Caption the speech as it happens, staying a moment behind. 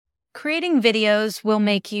Creating videos will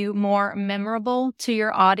make you more memorable to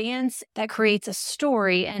your audience. That creates a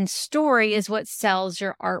story, and story is what sells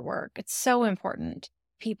your artwork. It's so important.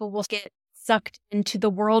 People will get sucked into the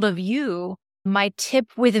world of you. My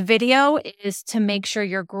tip with video is to make sure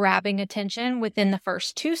you're grabbing attention within the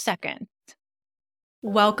first 2 seconds.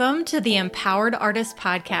 Welcome to the Empowered Artist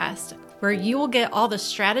Podcast, where you will get all the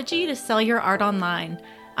strategy to sell your art online.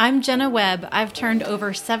 I'm Jenna Webb. I've turned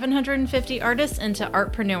over 750 artists into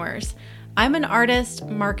artpreneurs. I'm an artist,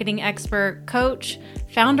 marketing expert, coach,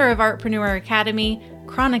 founder of Artpreneur Academy,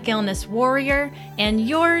 chronic illness warrior, and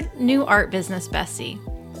your new art business bestie.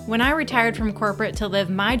 When I retired from corporate to live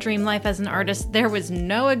my dream life as an artist, there was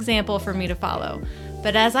no example for me to follow.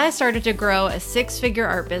 But as I started to grow a 6-figure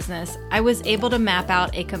art business, I was able to map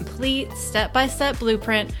out a complete step-by-step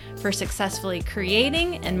blueprint for successfully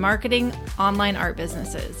creating and marketing online art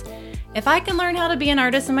businesses. If I can learn how to be an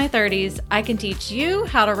artist in my 30s, I can teach you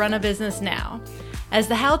how to run a business now. As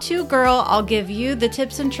the how-to girl, I'll give you the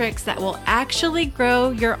tips and tricks that will actually grow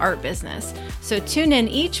your art business. So tune in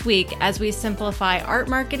each week as we simplify art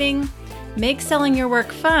marketing, make selling your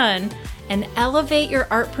work fun, and elevate your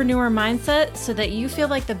artpreneur mindset so that you feel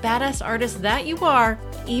like the badass artist that you are,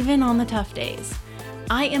 even on the tough days.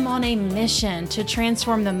 I am on a mission to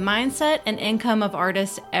transform the mindset and income of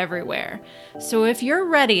artists everywhere. So if you're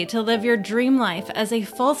ready to live your dream life as a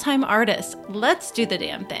full-time artist, let's do the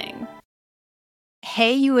damn thing.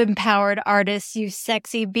 Hey, you empowered artists, you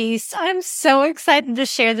sexy beasts. I'm so excited to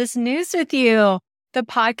share this news with you. The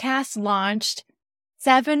podcast launched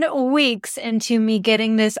 7 weeks into me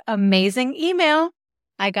getting this amazing email.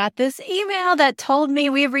 I got this email that told me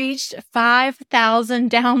we reached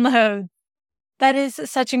 5,000 downloads. That is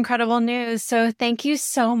such incredible news. So thank you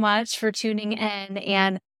so much for tuning in.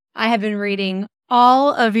 And I have been reading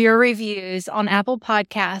all of your reviews on Apple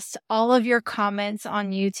Podcasts, all of your comments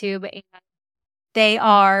on YouTube, and they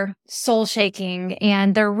are soul shaking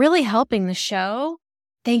and they're really helping the show.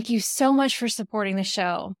 Thank you so much for supporting the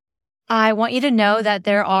show. I want you to know that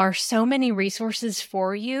there are so many resources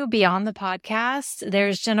for you beyond the podcast.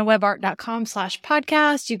 There's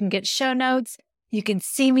jennawebart.com/podcast. You can get show notes. You can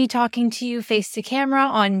see me talking to you face to camera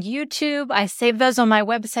on YouTube. I save those on my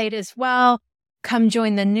website as well. Come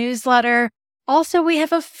join the newsletter. Also, we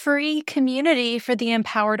have a free community for the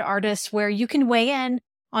empowered artists where you can weigh in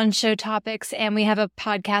on show topics, and we have a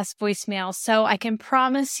podcast voicemail. So I can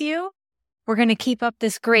promise you we're going to keep up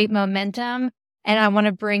this great momentum. And I want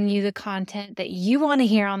to bring you the content that you want to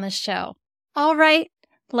hear on the show. All right,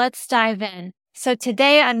 let's dive in. So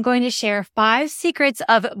today I'm going to share 5 secrets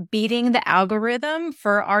of beating the algorithm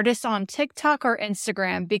for artists on TikTok or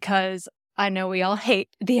Instagram, because I know we all hate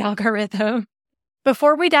the algorithm.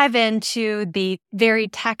 Before we dive into the very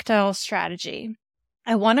tactile strategy,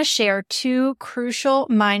 I want to share 2 crucial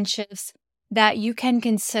mind shifts that you can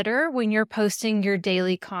consider when you're posting your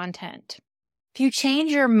daily content. If you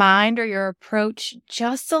change your mind or your approach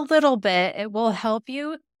just a little bit, it will help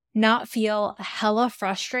you not feel hella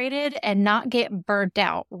frustrated and not get burnt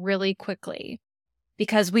out really quickly.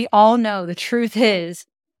 Because we all know the truth is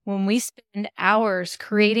when we spend hours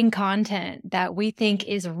creating content that we think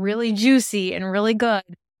is really juicy and really good,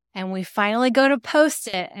 and we finally go to post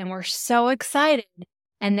it and we're so excited,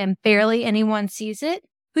 and then barely anyone sees it,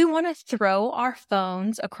 we want to throw our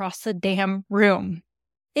phones across the damn room.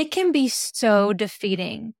 It can be so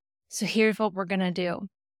defeating. So here's what we're going to do.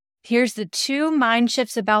 Here's the 2 mind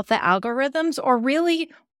shifts about the algorithms, or really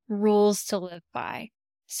rules to live by.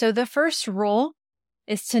 So the first rule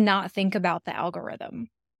is to not think about the algorithm.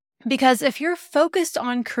 Because if you're focused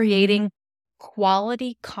on creating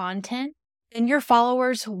quality content, then your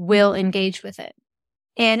followers will engage with it.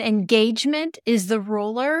 And engagement is the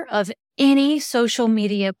ruler of any social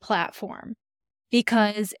media platform.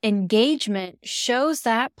 Because engagement shows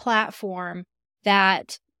that platform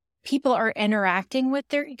that people are interacting with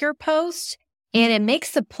your post, and it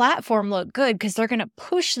makes the platform look good because they're going to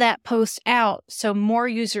push that post out so more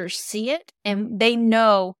users see it and they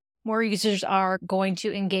know more users are going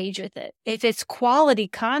to engage with it. If it's quality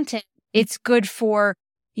content, it's good for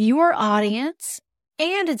your audience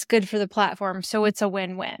and it's good for the platform, so it's a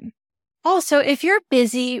win-win. Also, if you're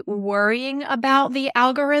busy worrying about the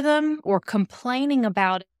algorithm or complaining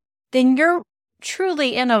about it, then you're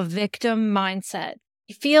truly in a victim mindset,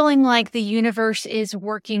 feeling like the universe is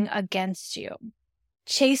working against you.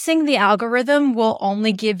 Chasing the algorithm will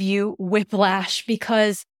only give you whiplash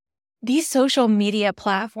because these social media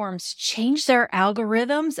platforms change their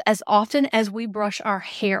algorithms as often as we brush our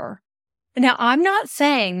hair. Now, I'm not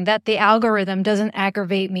saying that the algorithm doesn't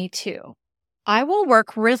aggravate me too. I will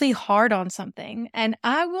work really hard on something and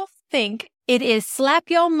I will think It is slap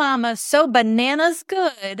your mama so bananas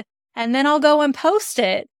good, and then I'll go and post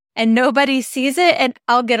it, and nobody sees it, and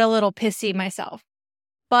I'll get a little pissy myself.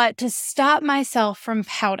 But to stop myself from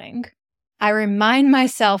pouting, I remind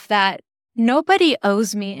myself that nobody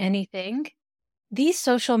owes me anything. These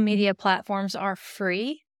social media platforms are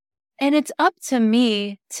free, and it's up to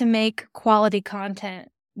me to make quality content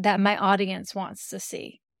that my audience wants to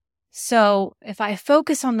see. So if I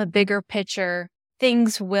focus on the bigger picture,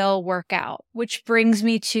 things will work out, which brings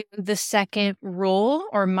me to the second rule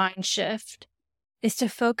or mind shift is to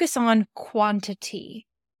focus on quantity,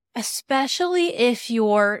 especially if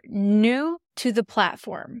you're new to the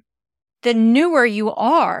platform. The newer you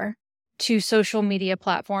are to social media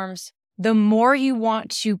platforms, the more you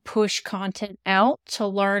want to push content out to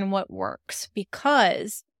learn what works,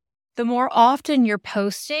 because the more often you're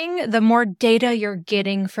posting, the more data you're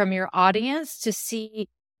getting from your audience to see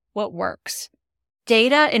what works.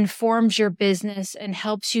 Data informs your business and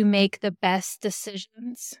helps you make the best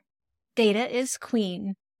decisions. Data is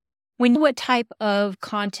queen. We know what type of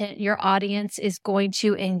content your audience is going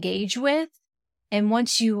to engage with. And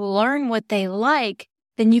once you learn what they like,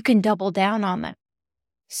 then you can double down on them.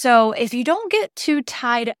 So if you don't get too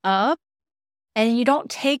tied up and you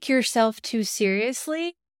don't take yourself too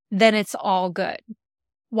seriously, then it's all good.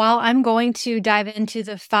 While I'm going to dive into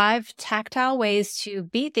the 5 tactile ways to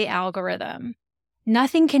beat the algorithm,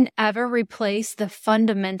 nothing can ever replace the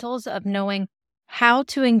fundamentals of knowing how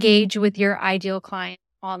to engage with your ideal client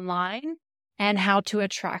online and how to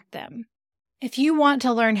attract them. If you want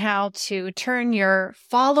to learn how to turn your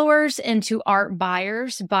followers into art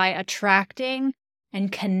buyers by attracting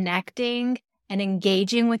and connecting and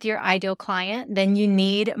engaging with your ideal client, then you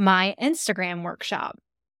need my Instagram workshop.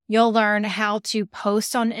 You'll learn how to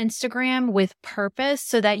post on Instagram with purpose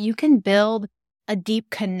so that you can build a deep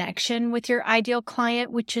connection with your ideal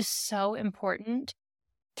client, which is so important.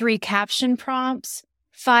 3 caption prompts,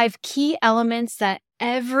 5 key elements that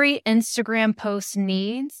every Instagram post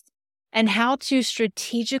needs, and how to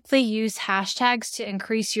strategically use hashtags to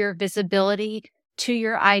increase your visibility to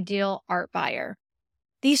your ideal art buyer.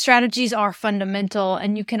 These strategies are fundamental,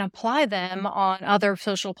 and you can apply them on other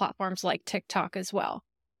social platforms like TikTok as well.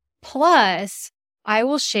 Plus, I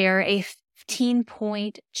will share a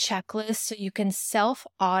 15-point checklist so you can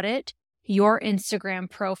self-audit your Instagram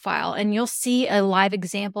profile, and you'll see a live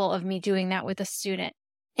example of me doing that with a student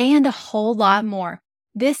and a whole lot more.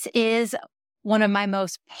 This is one of my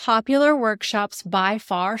most popular workshops by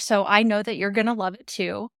far, so I know that you're going to love it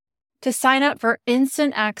too. To sign up for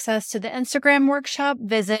instant access to the Instagram workshop,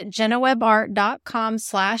 visit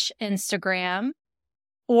jennawebart.com/Instagram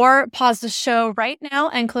or pause the show right now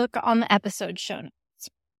and click on the episode show notes.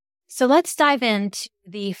 So let's dive into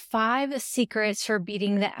the 5 secrets for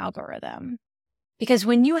beating the algorithm. Because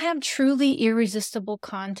when you have truly irresistible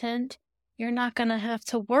content, you're not going to have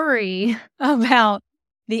to worry about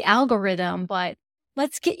the algorithm, but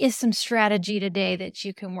let's get you some strategy today that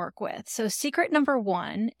you can work with. So secret number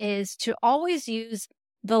 1 is to always use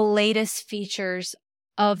the latest features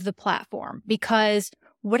of the platform, because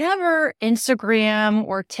whatever Instagram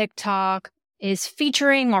or TikTok is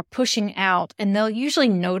featuring or pushing out, and they'll usually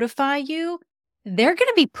notify you, they're going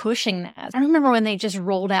to be pushing that. I remember when they just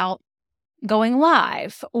rolled out going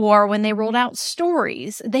live, or when they rolled out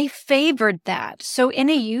stories, they favored that. So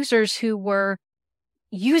any users who were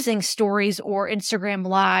using stories or Instagram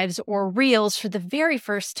lives or reels for the very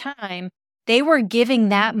first time, they were giving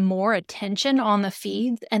that more attention on the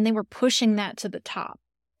feeds, and they were pushing that to the top.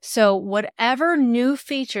 So whatever new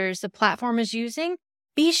features the platform is using,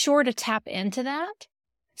 be sure to tap into that.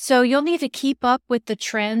 So you'll need to keep up with the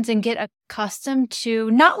trends and get accustomed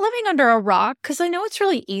to not living under a rock, because I know it's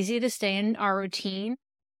really easy to stay in our routine.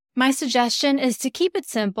 My suggestion is to keep it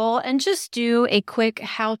simple and just do a quick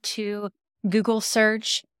how-to Google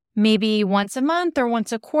search, maybe once a month or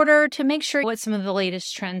once a quarter, to make sure what some of the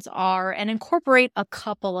latest trends are and incorporate a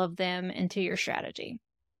couple of them into your strategy.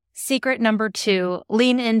 Secret number 2,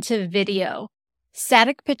 lean into video.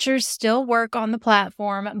 Static pictures still work on the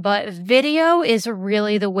platform, but video is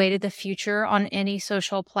really the way to the future on any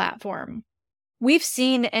social platform. We've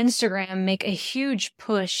seen Instagram make a huge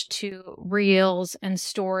push to reels and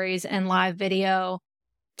stories and live video.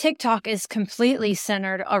 TikTok is completely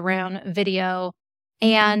centered around video,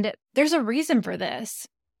 and there's a reason for this.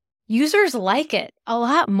 Users like it a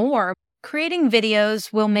lot more. Creating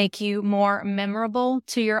videos will make you more memorable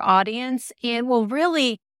to your audience and will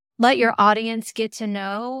really let your audience get to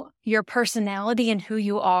know your personality and who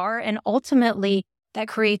you are. And ultimately, that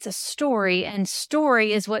creates a story, and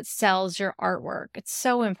story is what sells your artwork. It's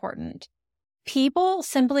so important. People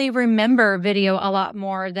simply remember video a lot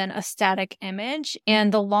more than a static image.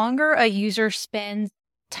 And the longer a user spends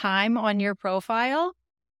time on your profile,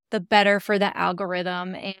 the better for the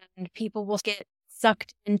algorithm. And people will get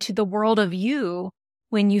sucked into the world of you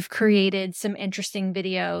when you've created some interesting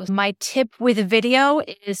videos. My tip with video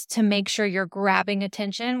is to make sure you're grabbing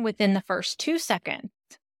attention within the first 2 seconds.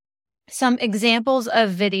 Some examples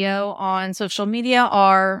of video on social media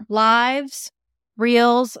are lives,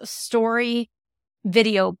 reels, story,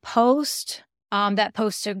 video post, that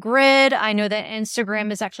post to grid. I know that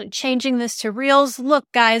Instagram is actually changing this to reels. Look,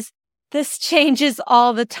 guys, this changes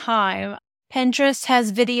all the time. Pinterest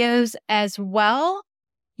has videos as well.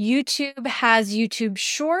 YouTube has YouTube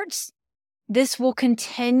Shorts. This will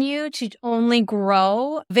continue to only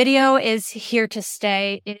grow. Video is here to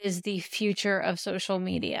stay. It is the future of social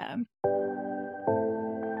media.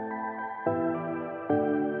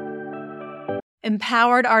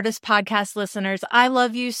 Empowered Artist Podcast listeners, I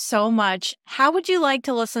love you so much. How would you like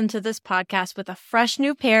to listen to this podcast with a fresh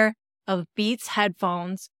new pair of Beats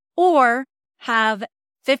headphones or have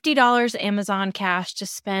 $50 Amazon cash to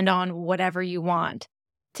spend on whatever you want?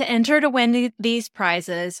 To enter to win these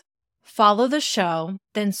prizes, follow the show,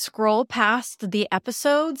 then scroll past the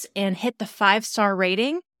episodes and hit the 5-star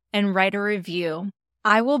rating and write a review.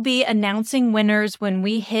 I will be announcing winners when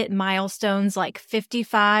we hit milestones like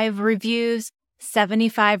 55 reviews,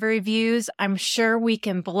 75 reviews. I'm sure we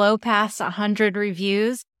can blow past 100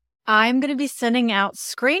 reviews. I'm going to be sending out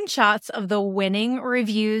screenshots of the winning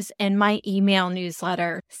reviews in my email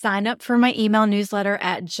newsletter. Sign up for my email newsletter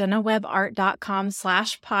at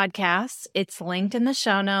jennawebart.com/podcasts. It's linked in the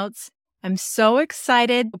show notes. I'm so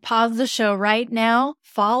excited. Pause the show right now,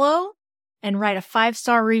 follow, and write a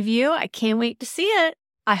 5-star review. I can't wait to see it.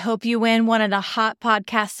 I hope you win one of the hot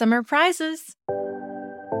podcast summer prizes.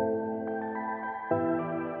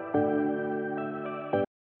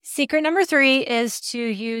 Secret number 3 is to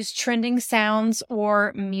use trending sounds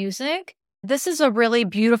or music. This is a really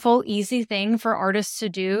beautiful, easy thing for artists to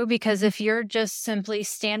do because if you're just simply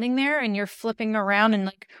standing there and you're flipping around and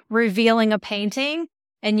like revealing a painting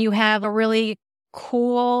and you have a really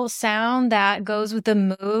cool sound that goes with the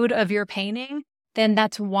mood of your painting, then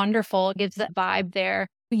that's wonderful. It gives that vibe there.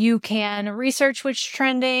 You can research what's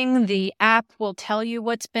trending. The app will tell you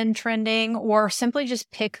what's been trending, or simply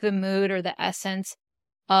just pick the mood or the essence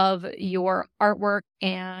of your artwork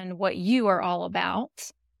and what you are all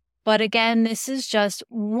about. But again, this is just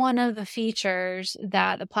one of the features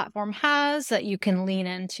that the platform has that you can lean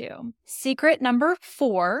into. Secret number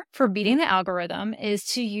 4 for beating the algorithm is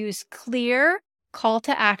to use clear call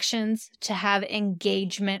to actions to have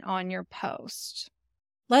engagement on your post.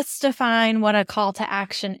 Let's define what a call to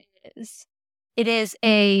action is. It is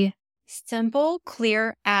a simple,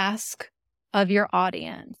 clear ask of your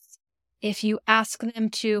audience. If you ask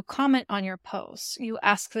them to comment on your posts, you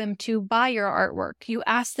ask them to buy your artwork, you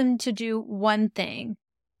ask them to do one thing.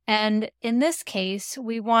 And in this case,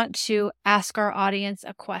 we want to ask our audience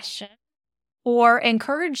a question or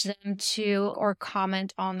encourage them to or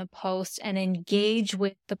comment on the post and engage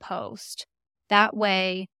with the post. That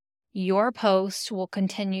way, your post will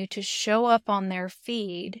continue to show up on their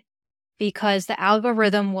feed because the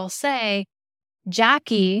algorithm will say,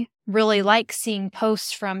 Jackie really likes seeing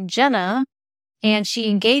posts from Jenna and she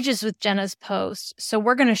engages with Jenna's post. So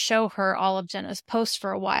we're going to show her all of Jenna's posts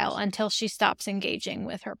for a while until she stops engaging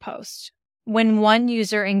with her post. When one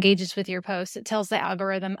user engages with your post, it tells the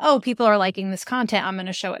algorithm, oh, people are liking this content. I'm going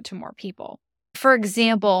to show it to more people. For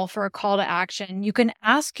example, for a call to action, you can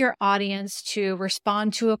ask your audience to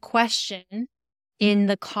respond to a question in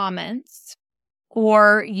the comments,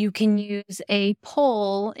 or you can use a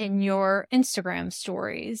poll in your Instagram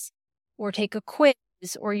stories, or take a quiz,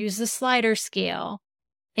 or use the slider scale,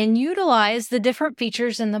 and utilize the different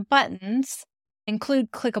features in the buttons,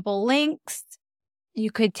 include clickable links.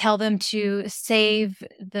 You could tell them to save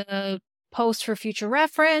the post for future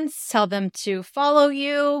reference, tell them to follow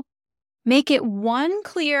you. Make it one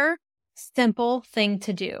clear, simple thing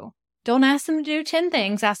to do. Don't ask them to do 10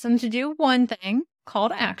 things. Ask them to do one thing, call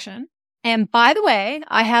to action. And by the way,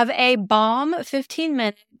 I have a bomb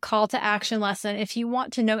 15-minute call to action lesson if you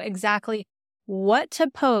want to know exactly what to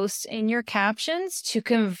post in your captions to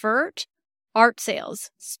convert art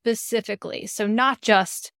sales specifically. So not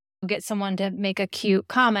just get someone to make a cute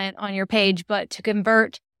comment on your page, but to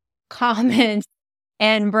convert comments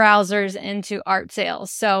and browsers into art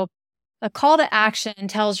sales. So a call to action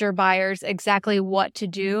tells your buyers exactly what to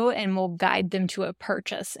do and will guide them to a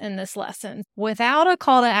purchase in this lesson. Without a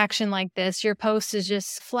call to action like this, your post is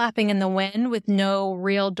just flapping in the wind with no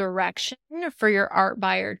real direction for your art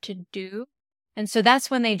buyer to do. And so that's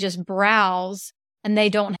when they just browse and they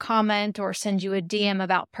don't comment or send you a DM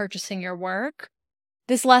about purchasing your work.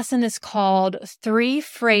 This lesson is called 3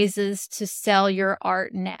 Phrases to Sell Your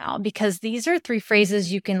Art Now, because these are 3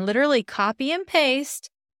 phrases you can literally copy and paste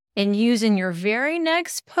and use in your very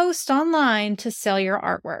next post online to sell your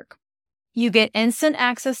artwork. You get instant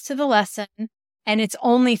access to the lesson, and it's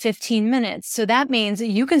only 15 minutes. So that means that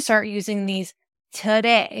you can start using these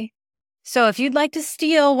today. So if you'd like to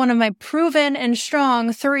steal one of my proven and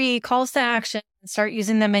strong 3 calls to action and start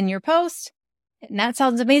using them in your post, and that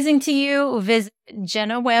sounds amazing to you, visit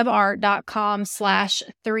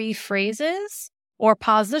jennawebart.com/3 phrases or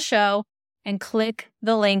pause the show and click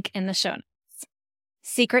the link in the show notes.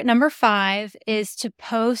 Secret number 5 is to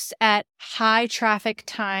post at high traffic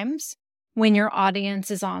times when your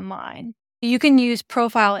audience is online. You can use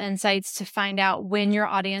profile insights to find out when your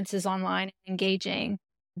audience is online and engaging.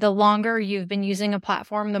 The longer you've been using a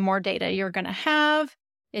platform, the more data you're going to have.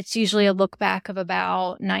 It's usually a look back of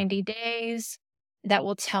about 90 days that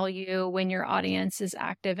will tell you when your audience is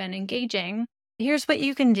active and engaging. Here's what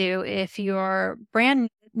you can do if you're brand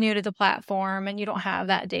new to the platform and you don't have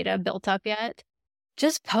that data built up yet.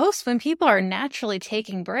 Just post when people are naturally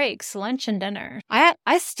taking breaks, lunch and dinner.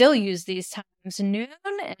 I still use these times, noon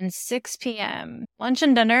and 6 p.m. Lunch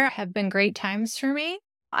and dinner have been great times for me.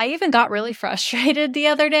 I even got really frustrated the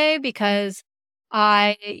other day because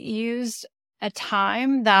I used a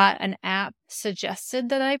time that an app suggested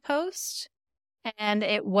that I post, and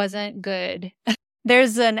it wasn't good.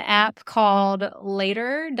 There's an app called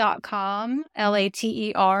later.com,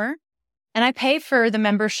 Later, and I pay for the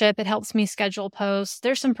membership. It helps me schedule posts.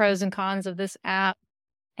 There's some pros and cons of this app,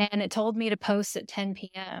 and it told me to post at 10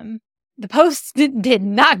 p.m. The post did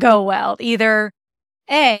not go well. Either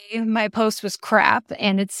A, my post was crap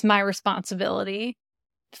and it's my responsibility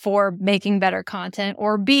for making better content,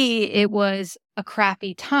 or B, it was a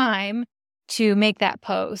crappy time to make that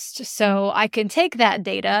post. So I could take that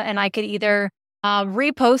data and I could either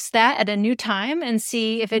repost that at a new time and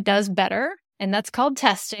see if it does better. And that's called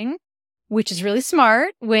testing, which is really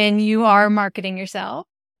smart when you are marketing yourself.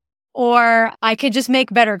 Or I could just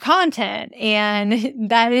make better content, and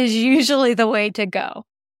that is usually the way to go.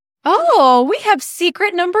 Oh, we have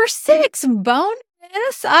secret number 6,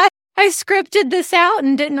 bonus. I scripted this out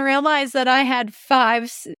and didn't realize that I had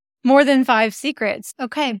more than 5 secrets.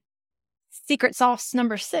 Okay. Secret sauce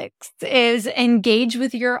number 6 is engage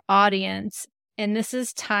with your audience. And this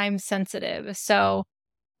is time sensitive. So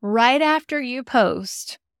right after you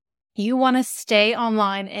post, you want to stay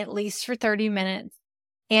online at least for 30 minutes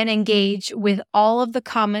and engage with all of the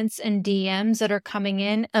comments and DMs that are coming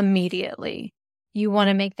in immediately. You want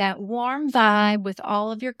to make that warm vibe with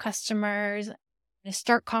all of your customers and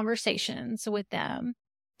start conversations with them.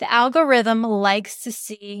 The algorithm likes to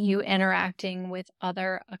see you interacting with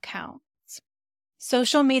other accounts.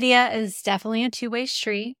 Social media is definitely a two-way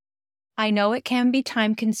street. I know it can be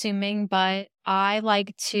time consuming, but I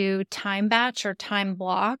like to time batch or time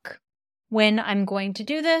block when I'm going to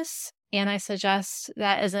do this. And I suggest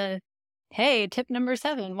that as tip number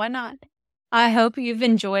 7, why not? I hope you've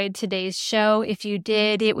enjoyed today's show. If you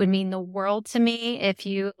did, it would mean the world to me. If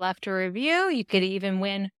you left a review, you could even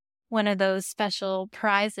win one of those special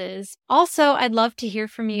prizes. Also, I'd love to hear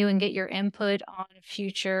from you and get your input on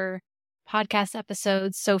future podcast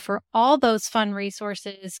episodes. So for all those fun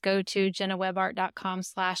resources, go to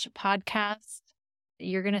jennawebart.com/podcast.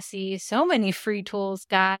 You're going to see so many free tools,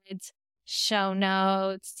 guides, show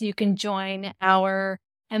notes. You can join our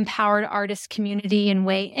empowered artist community and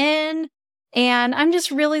weigh in. And I'm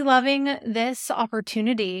just really loving this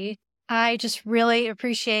opportunity. I just really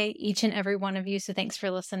appreciate each and every one of you. So thanks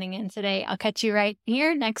for listening in today. I'll catch you right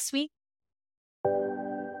here next week.